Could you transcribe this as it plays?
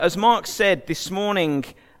as Mark said this morning,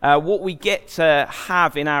 what we get to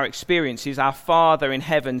have in our experience is our Father in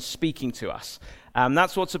heaven speaking to us.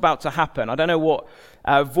 That's what's about to happen. I don't know what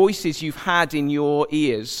voices you've had in your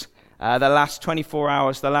ears the last 24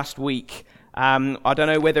 hours, the last week. I don't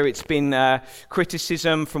know whether it's been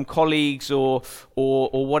criticism from colleagues or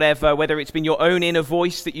whatever, whether it's been your own inner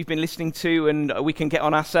voice that you've been listening to, and we can get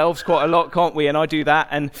on ourselves quite a lot, can't we? And I do that,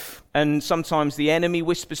 and sometimes the enemy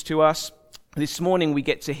whispers to us. This morning we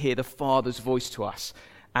get to hear the Father's voice to us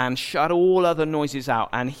and shut all other noises out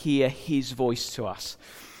and hear his voice to us.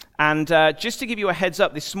 And just to give you a heads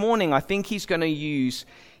up, this morning I think he's going to use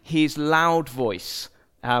his loud voice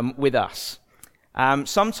with us.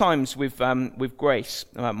 Sometimes with Grace,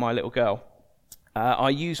 my little girl, I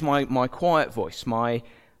use my quiet voice, my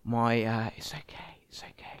it's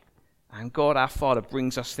okay. And God our Father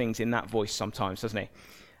brings us things in that voice sometimes, doesn't he?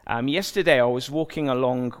 Yesterday I was walking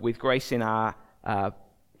along with Grace in our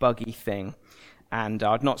buggy thing, and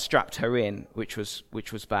I'd not strapped her in, which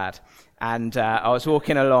was bad. And I was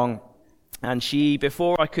walking along, and she,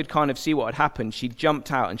 before I could kind of see what had happened, she'd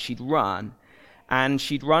jumped out and she'd run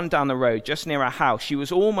down the road just near our house. She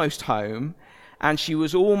was almost home, and she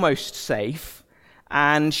was almost safe,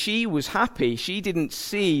 and she was happy. She didn't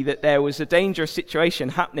see that there was a dangerous situation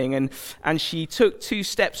happening, and she took 2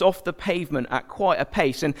 steps off the pavement at quite a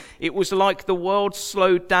pace, and it was like the world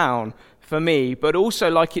slowed down for me, but also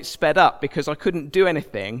like it sped up because I couldn't do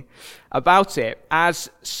anything about it, as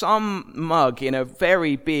some mug in a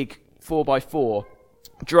very big 4x4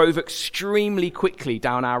 drove extremely quickly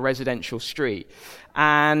down our residential street,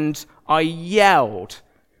 and I yelled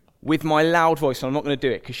with my loud voice, and I'm not going to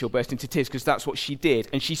do it because she'll burst into tears, because that's what she did,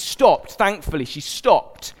 and she stopped. Thankfully, she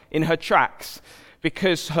stopped in her tracks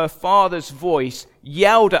because her Father's voice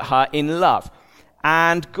yelled at her in love.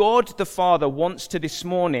 And God the Father wants to this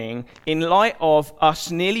morning, in light of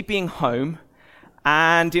us nearly being home,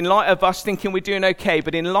 and in light of us thinking we're doing okay,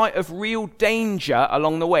 but in light of real danger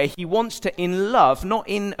along the way, he wants to, in love, not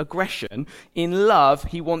in aggression, in love,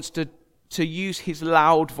 he wants to use his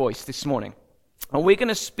loud voice this morning. And we're going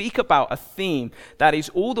to speak about a theme that is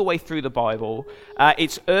all the way through the Bible.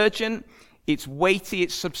 It's urgent, it's weighty,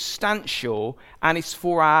 it's substantial, and it's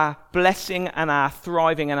for our blessing and our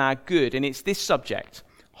thriving and our good. And it's this subject,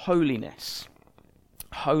 holiness.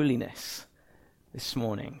 Holiness. This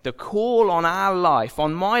morning. The call on our life,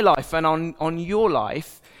 on my life and on your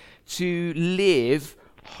life, to live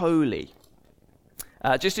holy.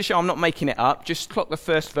 Just to show I'm not making it up, just clock the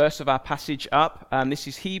first verse of our passage up. This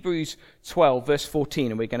is Hebrews 12, verse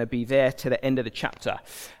 14, and we're going to be there to the end of the chapter.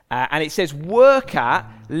 And it says, work at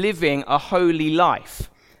living a holy life.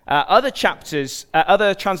 Other translations,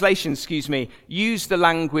 use the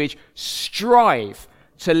language strive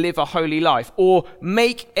to live a holy life, or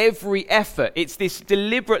make every effort. It's this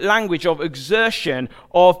deliberate language of exertion,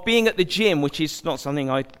 of being at the gym, which is not something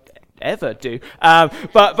I ever do,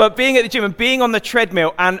 but being at the gym and being on the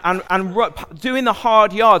treadmill and doing the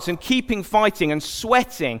hard yards and keeping fighting and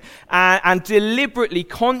sweating and deliberately,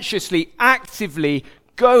 consciously, actively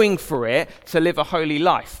going for it to live a holy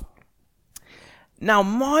life. Now,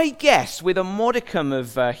 my guess, with a modicum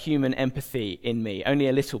of human empathy in me, only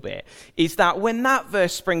a little bit, is that when that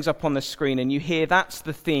verse springs up on the screen and you hear that's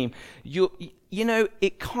the theme, you know,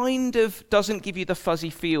 it kind of doesn't give you the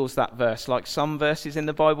fuzzy feels, that verse, like some verses in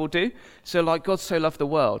the Bible do. So like, God so loved the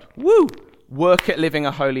world. Woo! Work at living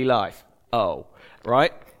a holy life. Oh,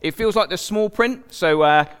 right? It feels like the small print.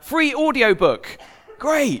 So free audiobook.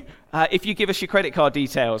 Great. If you give us your credit card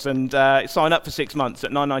details and sign up for 6 months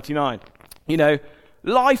at $9.99. You know,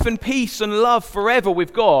 life and peace and love forever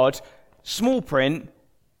with God. Small print.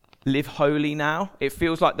 Live holy now. It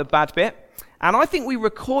feels like the bad bit. And I think we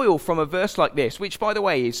recoil from a verse like this, which, by the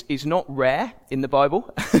way, is not rare in the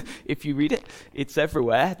Bible. If you read it, it's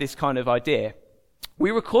everywhere, this kind of idea.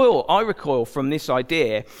 I recoil from this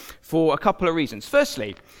idea for a couple of reasons.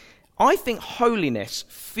 Firstly, I think holiness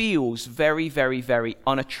feels very, very, very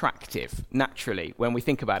unattractive, naturally, when we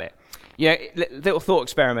think about it. Yeah, little thought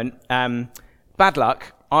experiment. Bad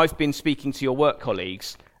luck, I've been speaking to your work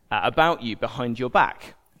colleagues about you behind your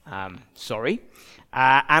back. Sorry.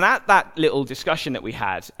 And at that little discussion that we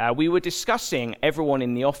had, we were discussing everyone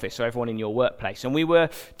in the office, or everyone in your workplace, and we were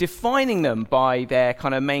defining them by their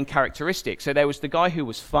kind of main characteristics. So there was the guy who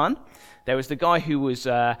was fun, there was the guy who was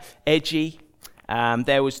edgy,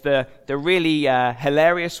 there was the really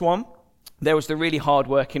hilarious one, there was the really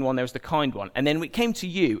hard-working one, there was the kind one. And then we came to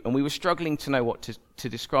you, and we were struggling to know what to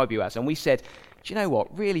describe you as. And we said, do you know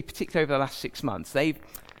what, really, particularly over the last 6 months,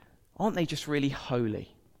 aren't they just really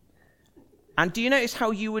holy? And do you notice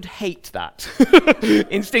how you would hate that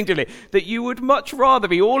instinctively? That you would much rather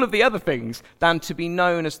be all of the other things than to be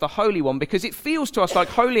known as the Holy One, because it feels to us like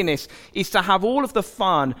holiness is to have all of the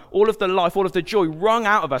fun, all of the life, all of the joy wrung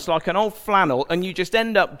out of us like an old flannel, and you just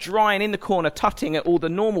end up drying in the corner, tutting at all the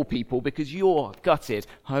normal people because you're gutted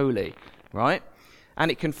holy, right?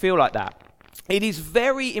 And it can feel like that. It is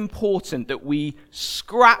very important that we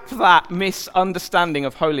scrap that misunderstanding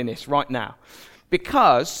of holiness right now,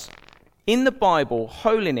 because in the Bible,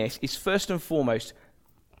 holiness is first and foremost,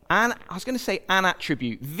 an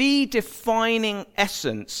attribute, the defining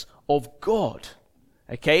essence of God.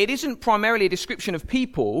 Okay, it isn't primarily a description of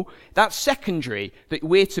people. That's secondary, that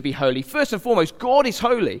we're to be holy. First and foremost, God is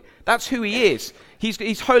holy. That's who he is.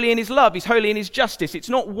 He's holy in his love. He's holy in his justice. It's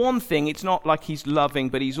not one thing. It's not like he's loving,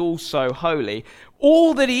 but he's also holy.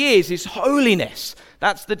 All that he is holiness.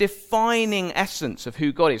 That's the defining essence of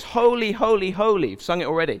who God is. Holy, holy, holy. We've sung it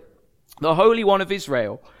already. The Holy One of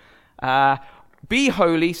Israel. Be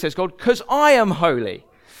holy, says God, because I am holy.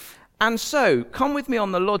 And so, come with me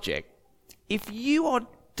on the logic. If you are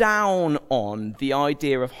down on the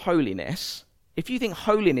idea of holiness, if you think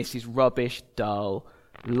holiness is rubbish, dull,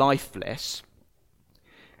 lifeless,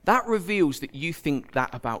 that reveals that you think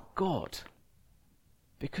that about God.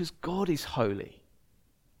 Because God is holy.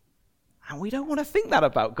 And we don't want to think that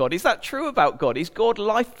about God. Is that true about God? Is God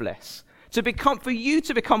lifeless? For you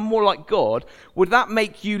to become more like God, would that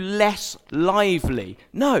make you less lively?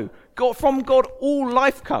 No. From God, all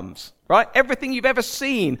life comes, right? Everything you've ever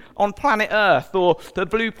seen on planet Earth or the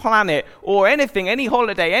blue planet or anything, any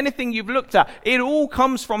holiday, anything you've looked at, it all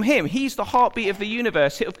comes from him. He's the heartbeat of the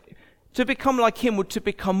universe. To become like him would to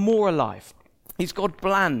become more alive. Is God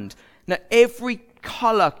bland? Now, every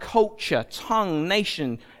color, culture, tongue,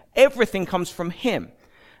 nation, everything comes from him.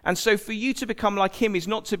 And so for you to become like him is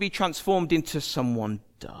not to be transformed into someone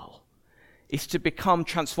dull. It's to become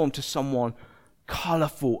transformed to someone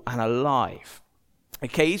colorful and alive.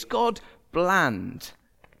 Okay, is God bland?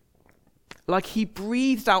 Like he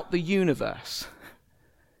breathed out the universe.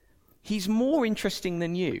 He's more interesting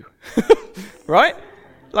than you, right?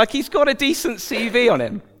 Like he's got a decent CV on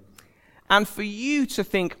him. And for you to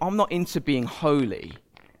think, I'm not into being holy,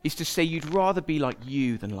 is to say you'd rather be like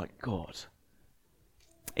you than like God.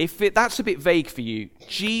 That's a bit vague for you,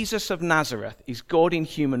 Jesus of Nazareth is God in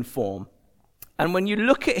human form. And when you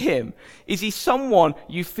look at him, is he someone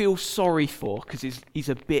you feel sorry for because he's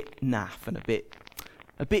a bit naff and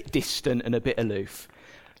a bit distant and a bit aloof?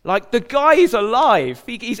 Like the guy is alive.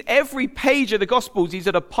 He's every page of the Gospels. He's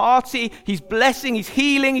at a party. He's blessing. He's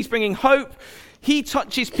healing. He's bringing hope. He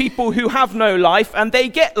touches people who have no life and they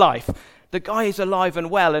get life. The guy is alive and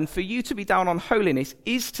well. And for you to be down on holiness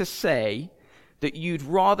is to say that you'd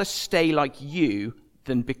rather stay like you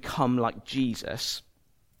than become like Jesus.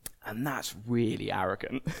 And that's really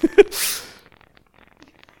arrogant.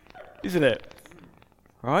 Isn't it?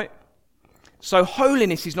 Right? So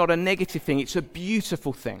holiness is not a negative thing, it's a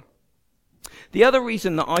beautiful thing. The other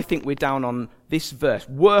reason that I think we're down on this verse,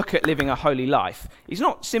 work at living a holy life, is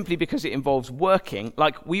not simply because it involves working.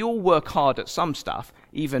 Like, we all work hard at some stuff.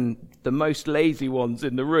 Even the most lazy ones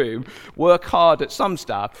in the room work hard at some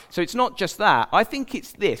stuff. So it's not just that. I think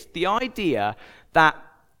it's this, the idea that,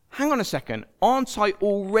 hang on a second, aren't I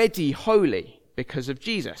already holy because of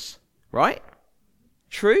Jesus? Right?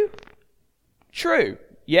 True? True.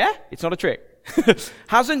 Yeah? It's not a trick.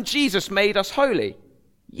 Hasn't Jesus made us holy?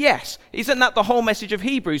 Yes. Isn't that the whole message of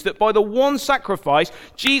Hebrews? That by the one sacrifice,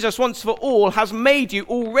 Jesus once for all has made you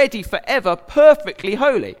already forever perfectly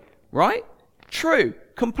holy. Right? True.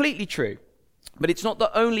 Completely true. But it's not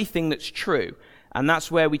the only thing that's true. And that's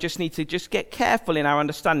where we just need to just get careful in our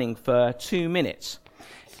understanding for 2 minutes.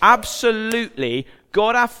 Absolutely,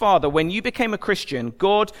 God our Father, when you became a Christian,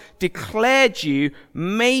 God declared you,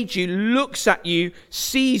 made you, looks at you,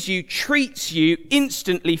 sees you, treats you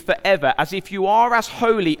instantly forever, as if you are as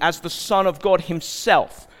holy as the Son of God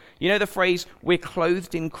himself. You know the phrase, we're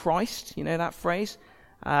clothed in Christ? You know that phrase?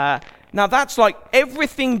 Now that's like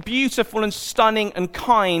everything beautiful and stunning and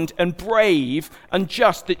kind and brave and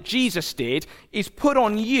just that Jesus did is put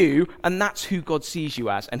on you, and that's who God sees you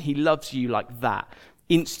as, and he loves you like that.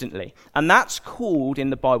 Instantly. And that's called in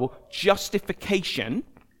the Bible justification.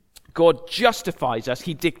 God justifies us.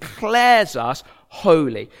 He declares us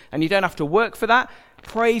holy. And you don't have to work for that.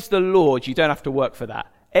 Praise the Lord, you don't have to work for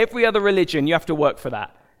that. Every other religion, you have to work for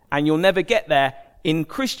that. And you'll never get there. In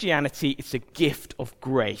Christianity, it's a gift of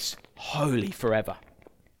grace. Holy forever.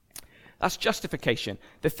 That's justification.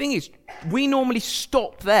 The thing is, we normally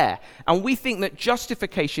stop there, and we think that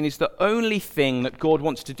justification is the only thing that God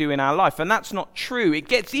wants to do in our life, and that's not true. It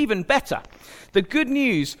gets even better. The good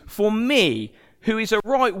news for me, who is a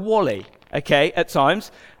right wally, okay, at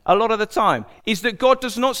times, a lot of the time, is that God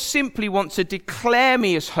does not simply want to declare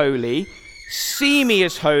me as holy, see me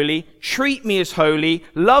as holy, treat me as holy,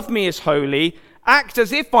 love me as holy, act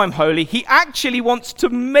as if I'm holy. He actually wants to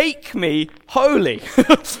make me holy.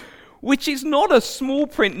 Which is not a small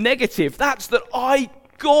print negative. That's that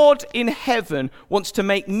God in heaven wants to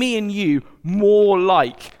make me and you more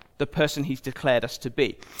like the person he's declared us to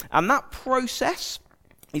be. And that process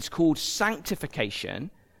is called sanctification.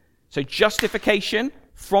 So justification,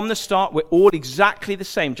 from the start, we're all exactly the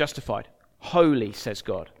same, justified. Holy, says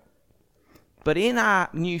God. But in our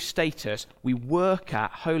new status, we work at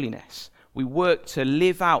holiness. We work to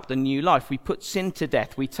live out the new life. We put sin to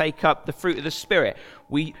death. We take up the fruit of the Spirit.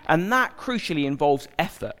 And that crucially involves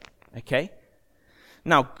effort, okay?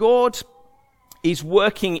 Now, God is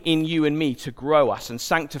working in you and me to grow us and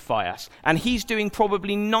sanctify us. And he's doing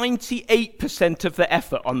probably 98% of the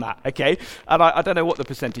effort on that, okay? And I don't know what the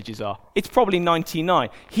percentages are. It's probably 99.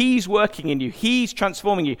 He's working in you. He's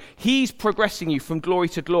transforming you. He's progressing you from glory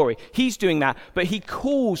to glory. He's doing that. But he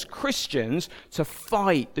calls Christians to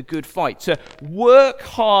fight the good fight, to work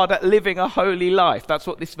hard at living a holy life. That's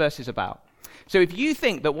what this verse is about. So if you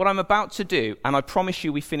think that what I'm about to do, and I promise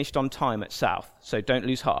you we finished on time at South, so don't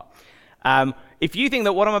lose heart. If you think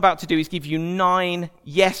that what I'm about to do is give you nine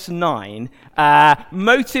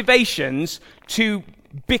motivations to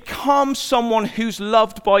become someone who's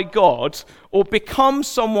loved by God or become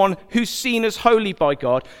someone who's seen as holy by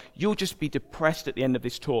God, you'll just be depressed at the end of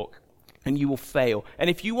this talk and you will fail. And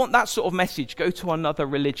if you want that sort of message, go to another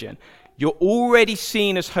religion. You're already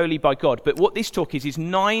seen as holy by God. But what this talk is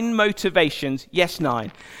 9 motivations, yes,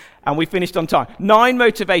 9. And we finished on time. 9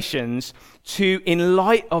 motivations to, in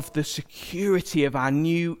light of the security of our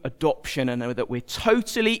new adoption and that we're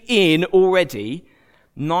totally in already,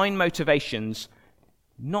 9 motivations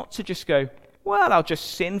not to just go, well, I'll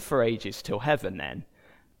just sin for ages till heaven then,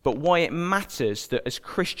 but why it matters that as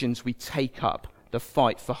Christians we take up the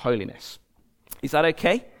fight for holiness. Is that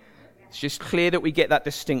okay? It's just clear that we get that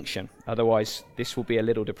distinction. Otherwise, this will be a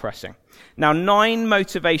little depressing. Now, 9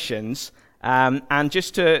 motivations. And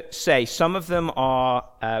just to say, some of them are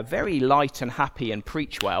very light and happy and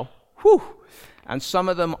preach well, and some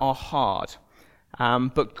of them are hard.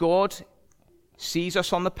 But God sees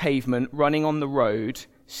us on the pavement, running on the road,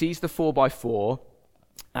 sees the 4x4,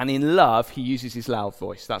 and in love, he uses his loud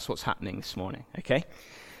voice. That's what's happening this morning, okay?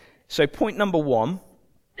 So point number 1,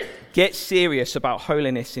 get serious about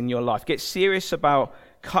holiness in your life. Get serious about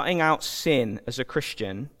cutting out sin as a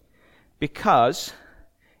Christian, because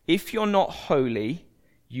if you're not holy,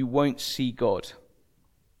 you won't see God.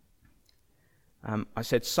 I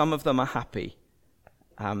said some of them are happy.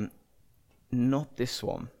 Not this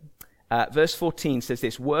one. Verse 14 says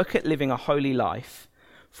this, work at living a holy life,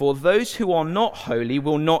 for those who are not holy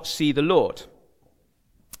will not see the Lord.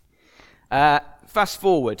 Fast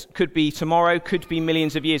forward, could be tomorrow, could be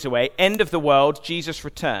millions of years away, end of the world, Jesus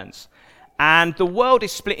returns. And the world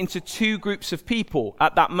is split into 2 groups of people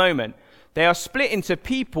at that moment. They are split into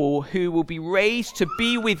people who will be raised to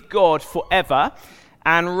be with God forever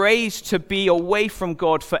and raised to be away from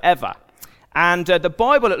God forever. And the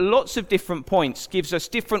Bible at lots of different points gives us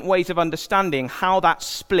different ways of understanding how that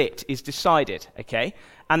split is decided, okay?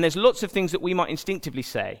 And there's lots of things that we might instinctively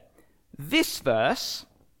say. This verse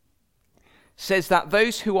says that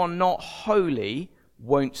those who are not holy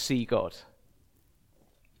won't see God.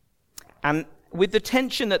 And with the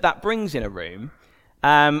tension that brings in a room,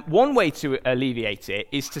 one way to alleviate it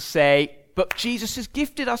is to say, but Jesus has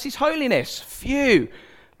gifted us his holiness. Phew.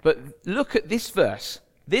 But look at this verse.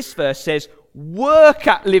 This verse says, work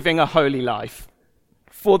at living a holy life,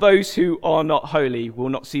 for those who are not holy will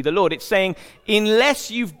not see the Lord. It's saying,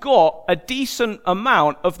 unless you've got a decent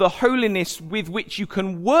amount of the holiness with which you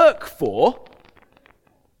can work for,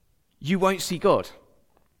 you won't see God.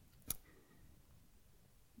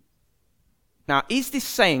 Now, is this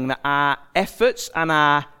saying that our efforts and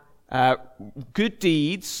our good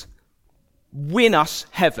deeds win us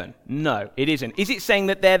heaven? No, it isn't. Is it saying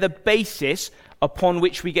that they're the basis upon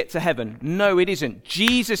which we get to heaven? No, it isn't.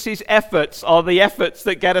 Jesus' efforts are the efforts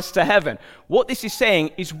that get us to heaven. What this is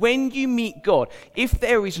saying is when you meet God, if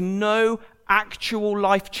there is no actual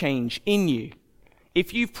life change in you,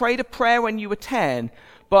 if you've prayed a prayer when you were 10,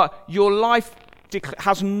 but your life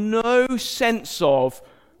has no sense of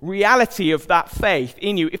reality of that faith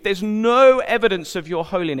in you, if there's no evidence of your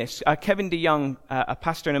holiness, Kevin DeYoung, a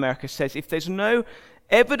pastor in America, says if there's no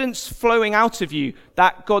evidence flowing out of you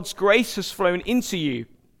that God's grace has flown into you,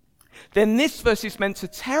 then this verse is meant to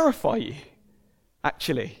terrify you,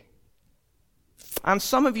 actually. And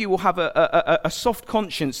some of you will have a soft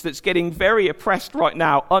conscience that's getting very oppressed right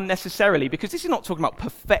now unnecessarily, because this is not talking about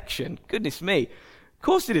perfection. Goodness me. Of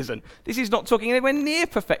course it isn't. This is not talking anywhere near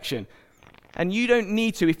perfection. And you don't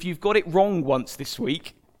need to, if you've got it wrong once this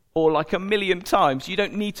week, or like a million times, you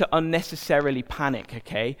don't need to unnecessarily panic,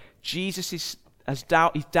 okay? Jesus he's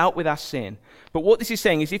dealt with our sin. But what this is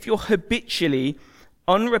saying is if you're habitually,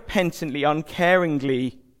 unrepentantly,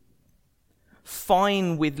 uncaringly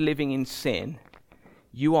fine with living in sin,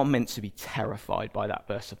 you are meant to be terrified by that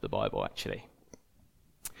verse of the Bible, actually.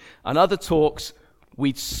 And other talks,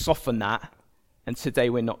 we'd soften that, and today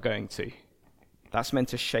we're not going to. That's meant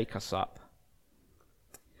to shake us up.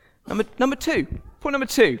 Number two. Point number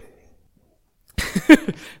two.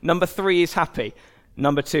 Number 3 is happy.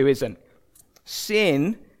 Number 2 isn't.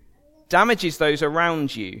 Sin damages those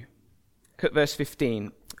around you. Look at verse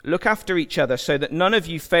 15. Look after each other so that none of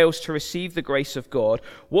you fails to receive the grace of God.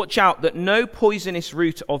 Watch out that no poisonous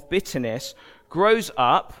root of bitterness grows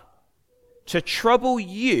up to trouble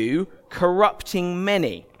you, corrupting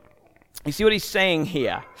many. You see what he's saying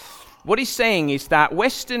here? What he's saying is that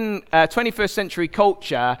Western 21st century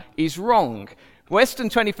culture is wrong. Western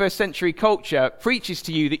 21st century culture preaches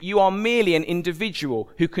to you that you are merely an individual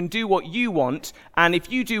who can do what you want, and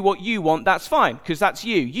if you do what you want, that's fine, because that's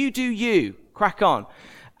you. You do you. Crack on.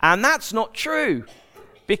 And that's not true,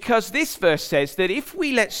 because this verse says that if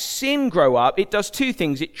we let sin grow up, it does 2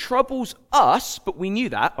 things. It troubles us, but we knew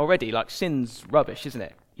that already, like sin's rubbish, isn't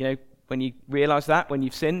it? You know, when you realize that, when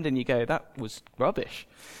you've sinned and you go, that was rubbish.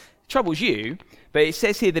 It troubles you, but it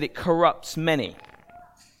says here that it corrupts many.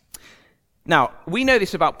 Now, we know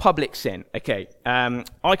this about public sin. Okay,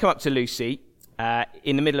 I come up to Lucy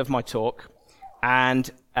in the middle of my talk and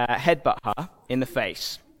headbutt her in the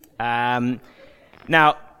face.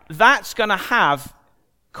 Now, that's going to have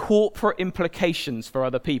corporate implications for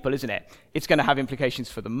other people, isn't it? It's going to have implications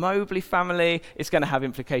for the Mobley family. It's going to have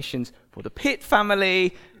implications for the Pitt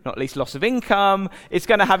family, not least loss of income. It's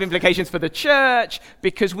going to have implications for the church,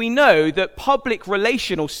 because we know that public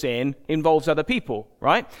relational sin involves other people,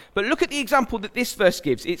 right? But look at the example that this verse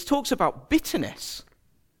gives. It talks about bitterness.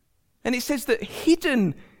 And it says that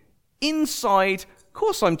hidden inside, of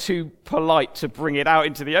course I'm too polite to bring it out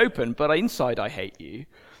into the open, but inside I hate you.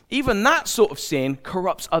 Even that sort of sin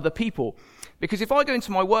corrupts other people. Because if I go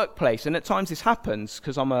into my workplace, and at times this happens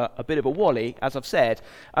because I'm a bit of a wally, as I've said,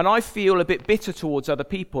 and I feel a bit bitter towards other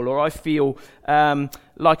people, or I feel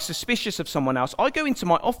like suspicious of someone else, I go into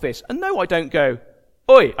my office, and no, I don't go,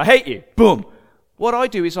 "Oi, I hate you," boom. What I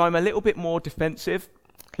do is I'm a little bit more defensive,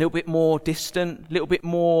 a little bit more distant, a little bit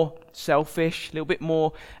more selfish, a little bit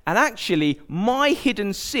more, and actually my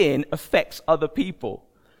hidden sin affects other people.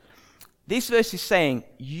 This verse is saying,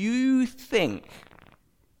 you think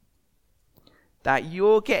that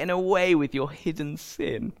you're getting away with your hidden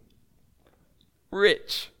sin.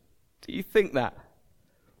 Rich, do you think that?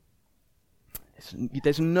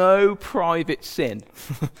 There's no private sin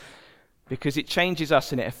because it changes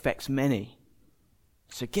us and it affects many.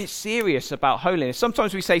 So get serious about holiness.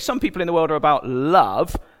 Sometimes we say some people in the world are about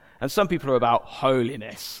love and some people are about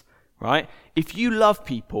holiness, right? If you love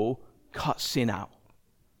people, cut sin out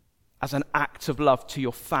as an act of love to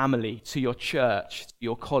your family, to your church, to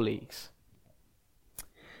your colleagues.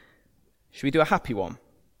 Should we do a happy one?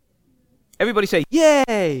 Everybody say, yay!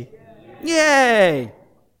 Yay! Yay!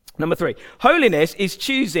 Number 3, holiness is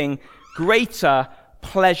choosing greater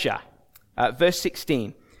pleasure. Verse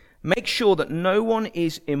 16, make sure that no one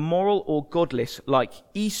is immoral or godless like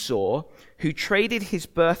Esau, who traded his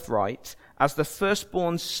birthright as the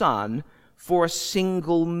firstborn son for a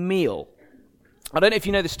single meal. I don't know if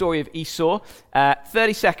you know the story of Esau.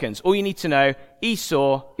 30 seconds. All you need to know,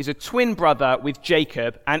 Esau is a twin brother with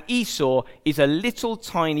Jacob, and Esau is a little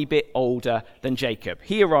tiny bit older than Jacob.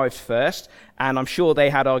 He arrived first, and I'm sure they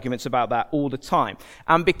had arguments about that all the time.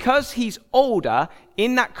 And because he's older,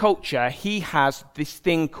 in that culture, he has this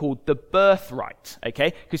thing called the birthright,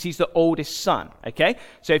 okay? Because he's the oldest son, okay?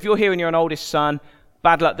 So if you're here and you're an oldest son,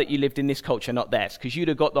 bad luck that you lived in this culture, not theirs, because you'd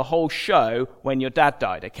have got the whole show when your dad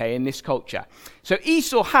died, okay, in this culture. So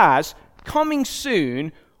Esau has, coming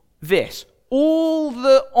soon, this, all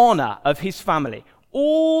the honor of his family,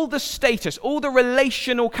 all the status, all the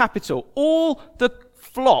relational capital, all the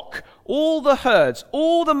flock, all the herds,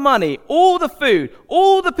 all the money, all the food,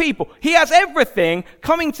 all the people. He has everything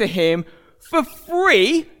coming to him for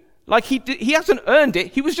free, like he hasn't earned it.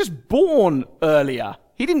 He was just born earlier.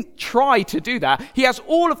 He didn't try to do that. He has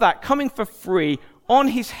all of that coming for free on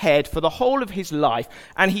his head for the whole of his life,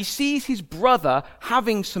 and he sees his brother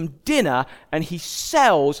having some dinner, and he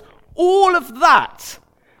sells all of that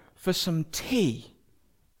for some tea.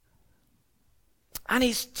 And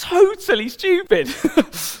it's totally stupid,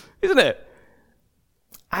 isn't it?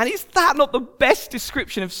 And is that not the best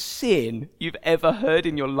description of sin you've ever heard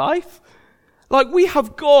in your life? Like, we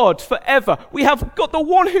have God forever. We have got the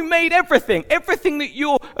one who made everything. Everything that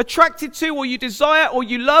you're attracted to, or you desire, or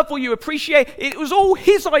you love, or you appreciate. It was all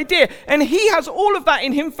his idea. And he has all of that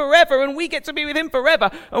in him forever, and we get to be with him forever.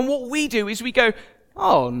 And what we do is we go,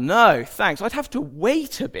 oh no, thanks. I'd have to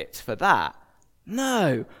wait a bit for that.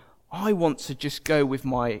 No, I want to just go with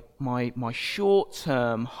my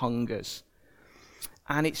short-term hungers.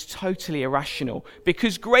 And it's totally irrational,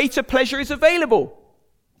 because greater pleasure is available.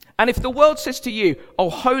 And if the world says to you,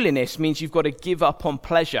 oh, holiness means you've got to give up on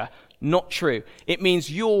pleasure, not true. It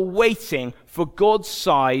means you're waiting for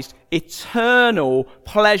God-sized, eternal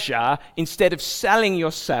pleasure instead of selling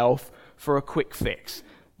yourself for a quick fix.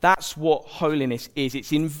 That's what holiness is.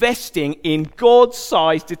 It's investing in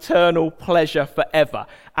God-sized, eternal pleasure forever.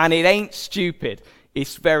 And it ain't stupid.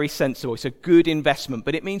 It's very sensible. It's a good investment.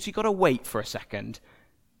 But it means you've got to wait for a second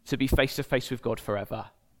to be face-to-face with God forever.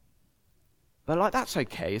 But that's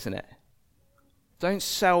okay, isn't it? Don't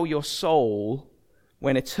sell your soul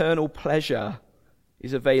when eternal pleasure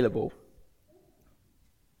is available.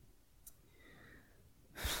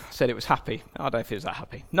 I said it was happy. I don't think it was that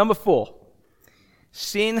happy. Number 4.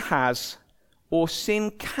 Sin has, or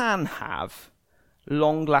sin can have,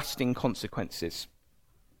 long-lasting consequences.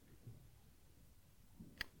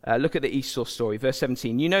 Look at the Esau story, verse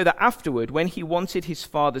 17. You know that afterward, when he wanted his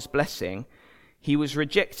father's blessing, he was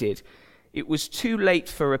rejected. It was too late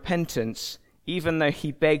for repentance, even though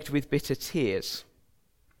he begged with bitter tears.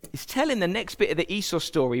 It's telling the next bit of the Esau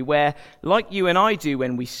story where, like you and I do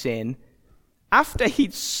when we sin, after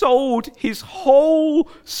he'd sold his whole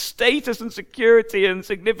status and security and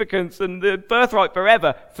significance and the birthright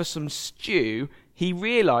forever for some stew, he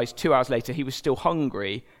realized 2 hours later he was still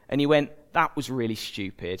hungry, and he went, that was really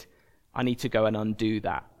stupid. I need to go and undo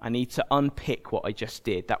that. I need to unpick what I just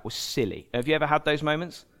did. That was silly. Have you ever had those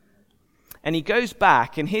moments? And he goes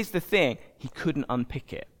back, and here's the thing, he couldn't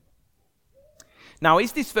unpick it. Now,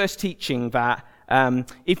 is this verse teaching that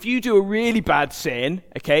if you do a really bad sin,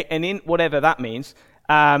 okay, and in whatever that means,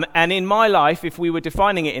 and in my life, if we were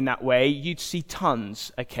defining it in that way, you'd see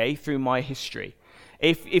tons, okay, through my history.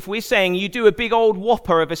 If we're saying you do a big old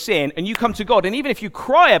whopper of a sin, and you come to God, and even if you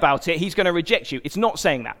cry about it, he's going to reject you. It's not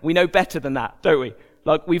saying that. We know better than that, don't we?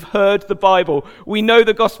 Like, we've heard the Bible. We know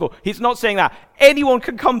the gospel. He's not saying that. Anyone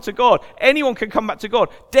can come to God. Anyone can come back to God.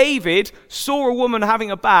 David saw a woman having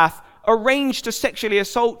a bath, arranged to sexually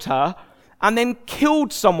assault her, and then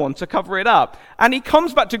killed someone to cover it up. And he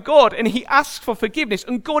comes back to God, and he asks for forgiveness.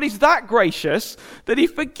 And God is that gracious that he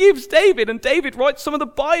forgives David, and David writes some of the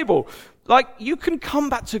Bible. Like, you can come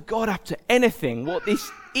back to God after anything. What this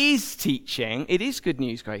is teaching, it is good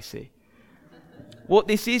news, Gracie. What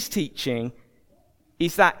this is teaching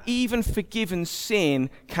is that even forgiven sin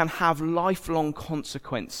can have lifelong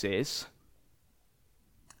consequences.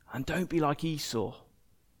 And don't be like Esau.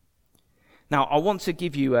 Now, I want to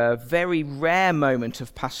give you a very rare moment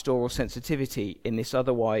of pastoral sensitivity in this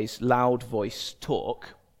otherwise loud voice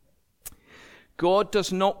talk. God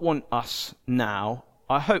does not want us now,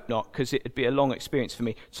 I hope not, because it would be a long experience for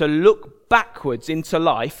me, to look backwards into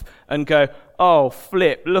life and go, oh,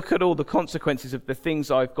 flip, look at all the consequences of the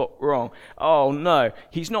things I've got wrong. Oh, no.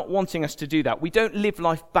 He's not wanting us to do that. We don't live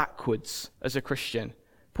life backwards as a Christian.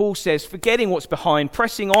 Paul says, forgetting what's behind,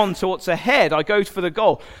 pressing on to what's ahead, I go for the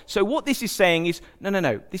goal. So what this is saying is,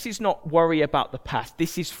 no. This is not worry about the past.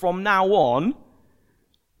 This is from now on,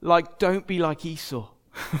 like, don't be like Esau.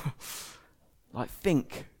 Like,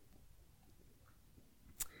 think.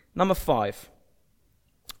 Number 5.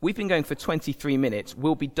 We've been going for 23 minutes.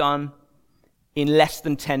 We'll be done in less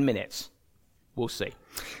than 10 minutes. We'll see.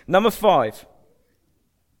 Number 5.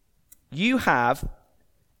 You have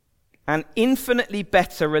an infinitely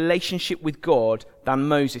better relationship with God than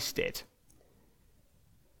Moses did.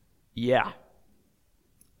 Yeah.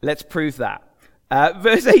 Let's prove that.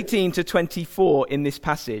 Verse 18 to 24 in this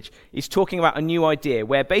passage is talking about a new idea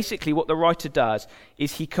where basically what the writer does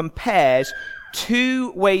is he compares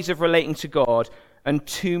 2 ways of relating to God and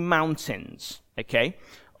 2 mountains, okay?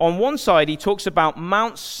 On one side, he talks about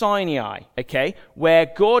Mount Sinai, okay, where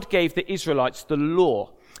God gave the Israelites the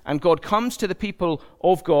law. And God comes to the people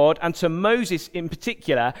of God and to Moses in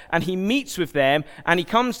particular, and he meets with them, and he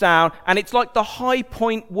comes down, and it's like the high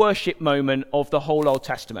point worship moment of the whole Old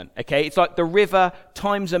Testament, okay? It's like the river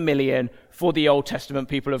times a million for the Old Testament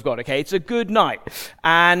people of God, okay? It's a good night.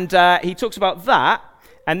 And he talks about that,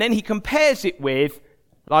 and then he compares it with,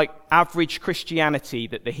 like, average Christianity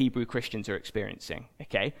that the Hebrew Christians are experiencing,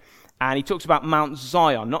 okay? And he talks about Mount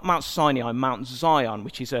Zion, not Mount Sinai, Mount Zion,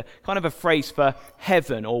 which is a kind of a phrase for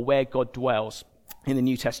heaven or where God dwells in the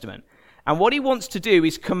New Testament. And what he wants to do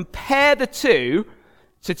is compare the two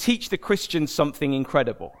to teach the Christians something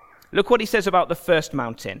incredible. Look what he says about the first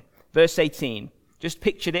mountain. Verse 18. Just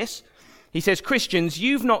picture this. He says, Christians,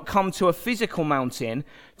 you've not come to a physical mountain,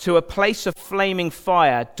 to a place of flaming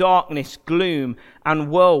fire, darkness, gloom, and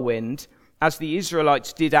whirlwind, as the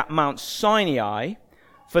Israelites did at Mount Sinai.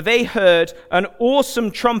 For they heard an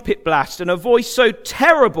awesome trumpet blast and a voice so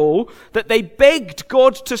terrible that they begged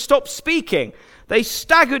God to stop speaking. They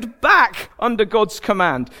staggered back under God's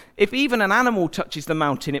command. If even an animal touches the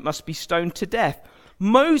mountain, it must be stoned to death.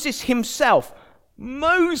 Moses himself,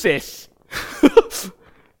 Moses,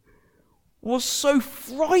 was so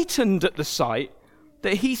frightened at the sight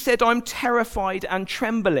that he said, I'm terrified and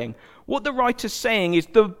trembling. What the writer's saying is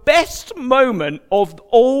the best moment of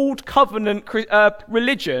old covenant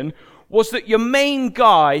religion was that your main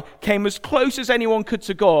guy came as close as anyone could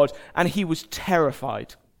to God, and he was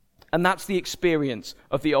terrified. And that's the experience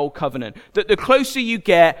of the old covenant. That the closer you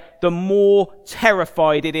get, the more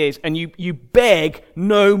terrified it is, and you beg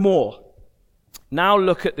no more. Now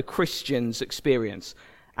look at the Christians' experience.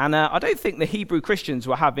 And I don't think the Hebrew Christians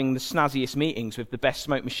were having the snazziest meetings with the best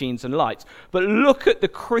smoke machines and lights. But look at the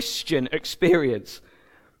Christian experience.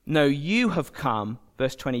 No, you have come,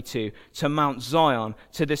 verse 22, to Mount Zion,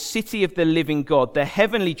 to the city of the living God, the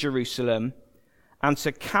heavenly Jerusalem, and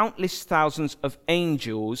to countless thousands of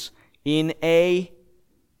angels in a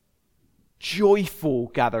joyful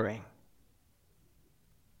gathering.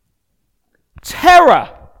 Terror.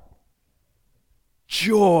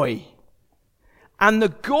 Joy. And the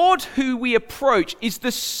God who we approach is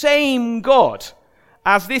the same God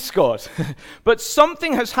as this God. But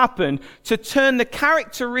something has happened to turn the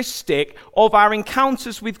characteristic of our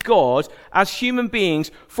encounters with God as human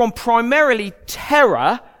beings from primarily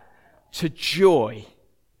terror to joy.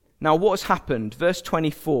 Now what has happened? Verse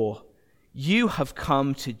 24. You have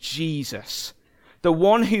come to Jesus, the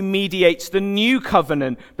one who mediates the new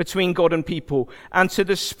covenant between God and people, and to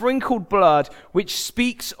the sprinkled blood which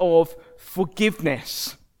speaks of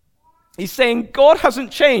forgiveness. He's saying God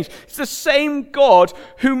hasn't changed. It's the same God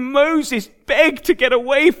who Moses begged to get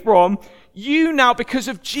away from. You now, because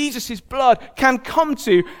of Jesus' blood, can come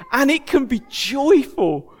to, and it can be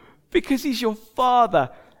joyful because he's your Father.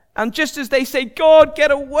 And just as they say, God,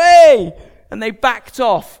 get away, and they backed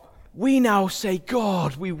off, we now say,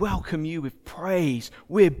 God, we welcome you with praise.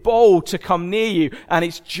 We're bold to come near you, and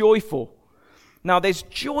it's joyful. Now, there's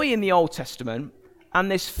joy in the Old Testament, and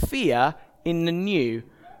there's fear in the New.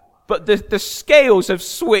 But the scales have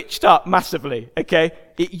switched up massively, okay?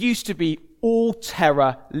 It used to be all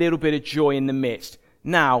terror, little bit of joy in the midst.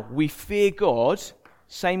 Now, we fear God,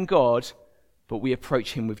 same God, but we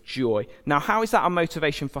approach him with joy. Now, how is that a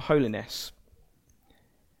motivation for holiness?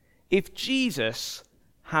 If Jesus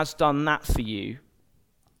has done that for you,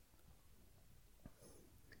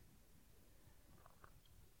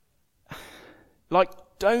 like,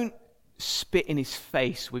 don't spit in his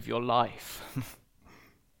face with your life.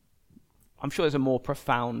 I'm sure there's a more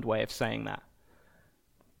profound way of saying that,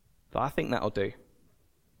 but I think that'll do.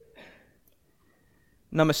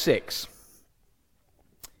 Number 6.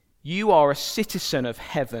 You are a citizen of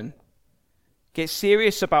heaven. Get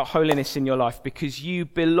serious about holiness in your life because you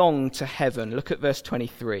belong to heaven. Look at verse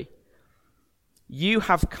 23. You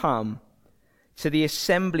have come to the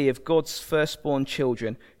assembly of God's firstborn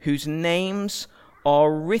children, whose names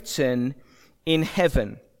are written in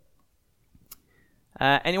heaven.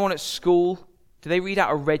 Anyone at school, do they read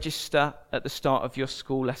out a register at the start of your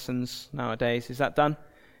school lessons nowadays? Is that done?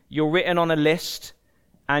 You're written on a list,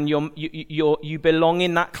 and you belong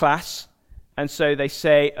in that class. And so they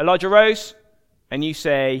say, Elijah Rose, and you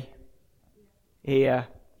say, here,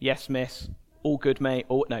 yes, miss, all good, mate.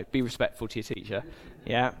 Or no, be respectful to your teacher.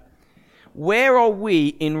 Yeah. Where are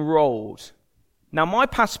we enrolled? Now, my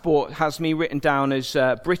passport has me written down as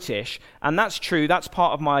British, and that's true. That's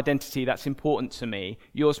part of my identity. That's important to me.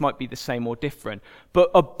 Yours might be the same or different.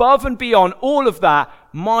 But above and beyond all of that,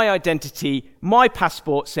 my identity, my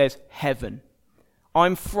passport says heaven.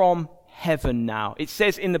 I'm from heaven now. It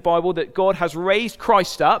says in the Bible that God has raised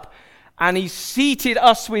Christ up, and he's seated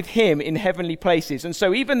us with him in heavenly places. And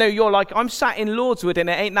so even though you're like, I'm sat in Lordswood and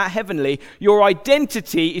it ain't that heavenly, your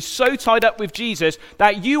identity is so tied up with Jesus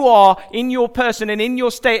that you are, in your person and in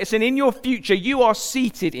your status and in your future, you are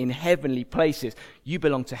seated in heavenly places. You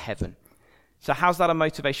belong to heaven. So how's that a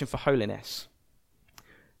motivation for holiness?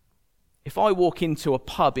 If I walk into a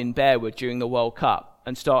pub in Bearwood during the World Cup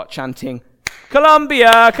and start chanting,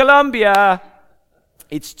 Colombia, Colombia,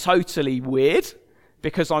 it's totally weird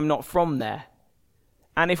because I'm not from there.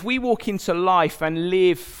 And if we walk into life and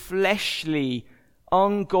live fleshly,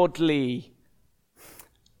 ungodly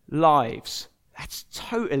lives, that's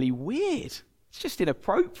totally weird. It's just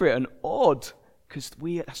inappropriate and odd because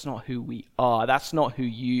that's not who we are. That's not who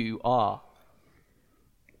you are.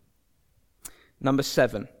 Number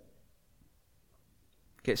 7.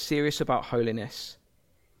 Get serious about holiness.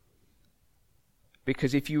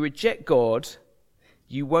 Because if you reject God,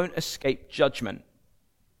 you won't escape judgment.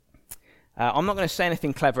 I'm not going to say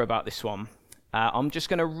anything clever about this one. I'm just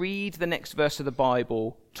going to read the next verse of the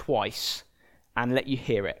Bible twice and let you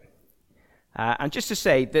hear it. And just to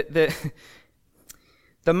say that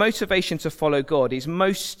the motivation to follow God is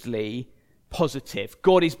mostly positive.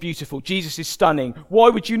 God is beautiful. Jesus is stunning. Why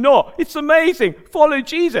would you not? It's amazing. Follow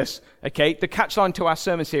Jesus. Okay, the catchline to our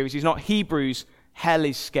sermon series is not Hebrews, hell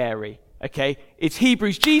is scary. Okay, it's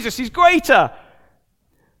Hebrews, Jesus is greater.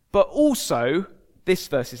 But also, this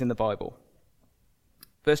verse is in the Bible.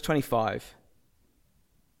 Verse 25.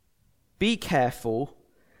 Be careful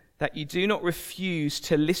that you do not refuse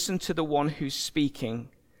to listen to the one who's speaking.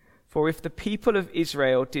 For if the people of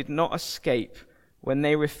Israel did not escape when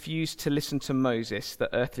they refused to listen to Moses,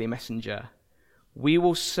 the earthly messenger, we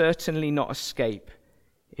will certainly not escape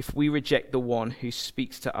if we reject the one who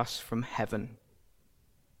speaks to us from heaven.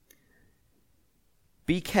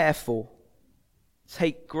 Be careful.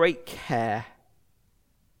 Take great care.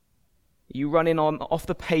 You running off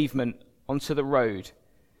the pavement onto the road.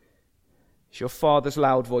 It's your Father's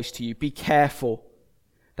loud voice to you. Be careful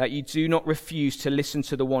that you do not refuse to listen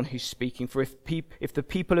to the one who's speaking. For if the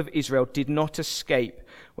people of Israel did not escape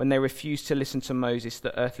when they refused to listen to Moses,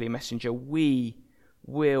 the earthly messenger, we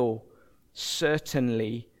will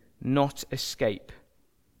certainly not escape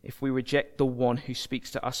if we reject the one who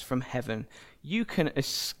speaks to us from heaven. You can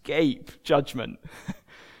escape judgment,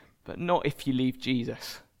 but not if you leave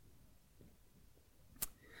Jesus.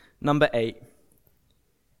 Number 8.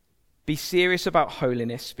 Be serious about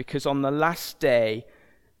holiness, because on the last day,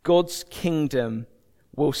 God's kingdom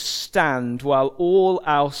will stand while all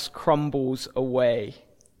else crumbles away.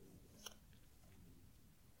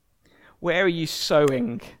 Where are you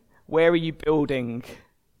sowing? Where are you building?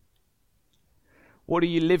 What are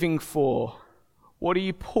you living for? What are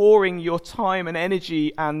you pouring your time and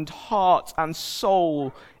energy and heart and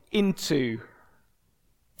soul into?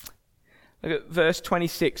 Look at verse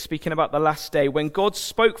 26, speaking about the last day. When God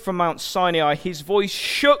spoke from Mount Sinai, his voice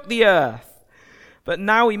shook the earth. But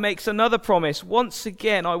now he makes another promise. Once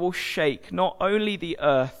again, I will shake not only the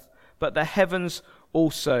earth, but the heavens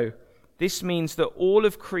also. This means that all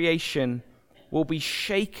of creation will be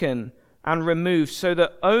shaken and removed so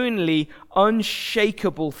that only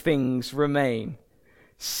unshakable things remain.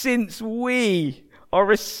 Since we are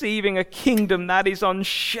receiving a kingdom that is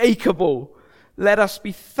unshakable, let us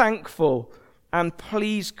be thankful and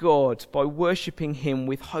please God by worshipping him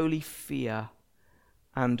with holy fear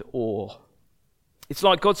and awe. It's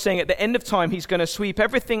like God saying at the end of time, he's going to sweep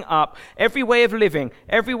everything up, every way of living,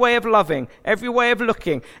 every way of loving, every way of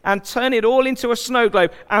looking, and turn it all into a snow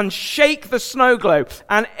globe and shake the snow globe.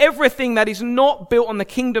 And everything that is not built on the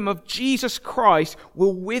kingdom of Jesus Christ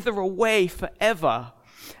will wither away forever.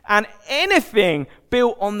 And anything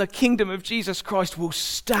built on the kingdom of Jesus Christ will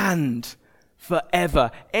stand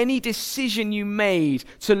forever. Any decision you made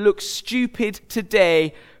to look stupid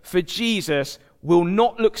today for Jesus will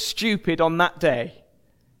not look stupid on that day.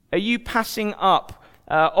 Are you passing up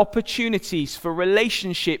opportunities for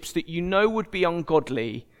relationships that you know would be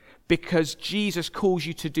ungodly because Jesus calls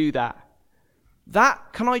you to do that?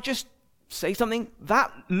 That, can I just say something?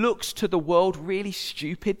 That looks to the world really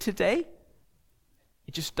stupid today.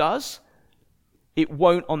 It just does. It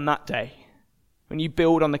won't on that day. When you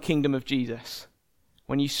build on the kingdom of Jesus,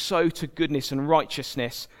 when you sow to goodness and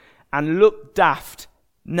righteousness and look daft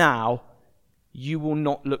now, you will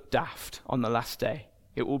not look daft on the last day.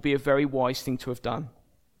 It will be a very wise thing to have done.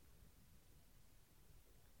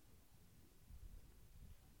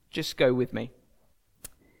 Just go with me.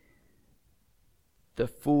 The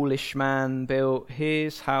foolish man built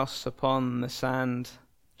his house upon the sand.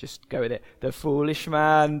 Just go with it. The foolish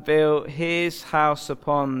man built his house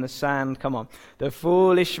upon the sand. Come on. The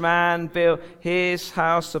foolish man built his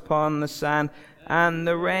house upon the sand, and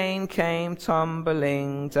the rain came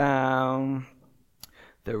tumbling down.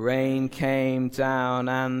 The rain came down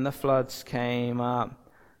and the floods came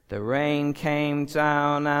up. The rain came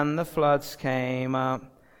down and the floods came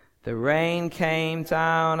up. The rain came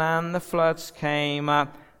down and the floods came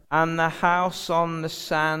up, and the house on the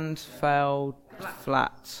sand fell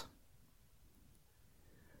flat.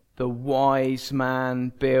 The wise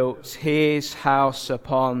man built his house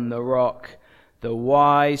upon the rock. The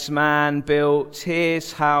wise man built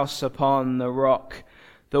his house upon the rock.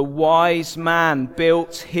 The wise man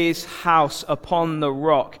built his house upon the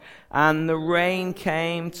rock, and the rain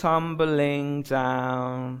came tumbling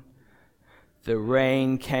down. The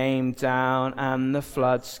rain came down and the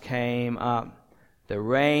floods came up. The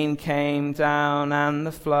rain came down and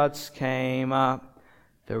the floods came up.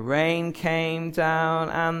 The rain came down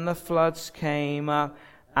and the floods came up,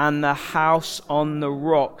 and the house on the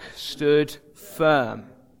rock stood firm.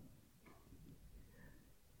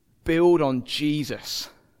 Build on Jesus.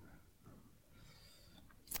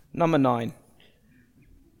 Number 9.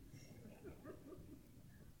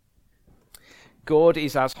 God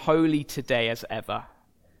is as holy today as ever.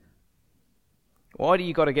 Why do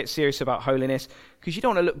you got to get serious about holiness? Because you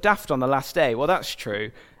don't want to look daft on the last day. Well, that's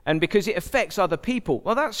true. And because it affects other people.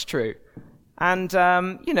 Well, that's true. And,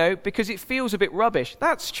 because it feels a bit rubbish.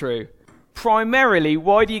 That's true. Primarily,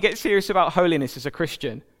 why do you get serious about holiness as a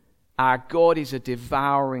Christian? Our God is a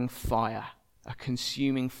devouring fire, a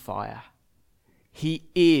consuming fire. He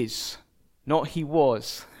is, not he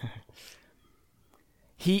was.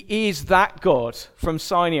 He is that God from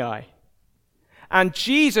Sinai. And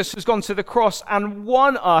Jesus has gone to the cross and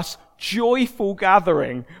won us joyful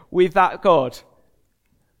gathering with that God.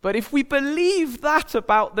 But if we believe that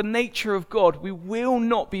about the nature of God, we will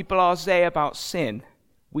not be blasé about sin.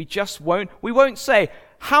 We just won't. We won't say,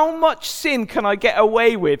 how much sin can I get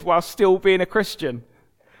away with while still being a Christian?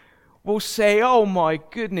 We'll say, oh my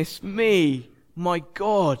goodness me, my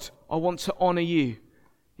God, I want to honor you.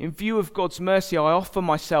 In view of God's mercy, I offer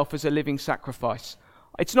myself as a living sacrifice.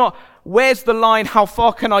 It's not, where's the line, how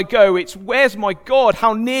far can I go? It's, where's my God,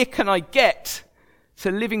 how near can I get to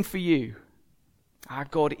living for you? Our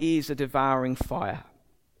God is a devouring fire.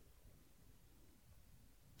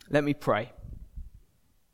 Let me pray.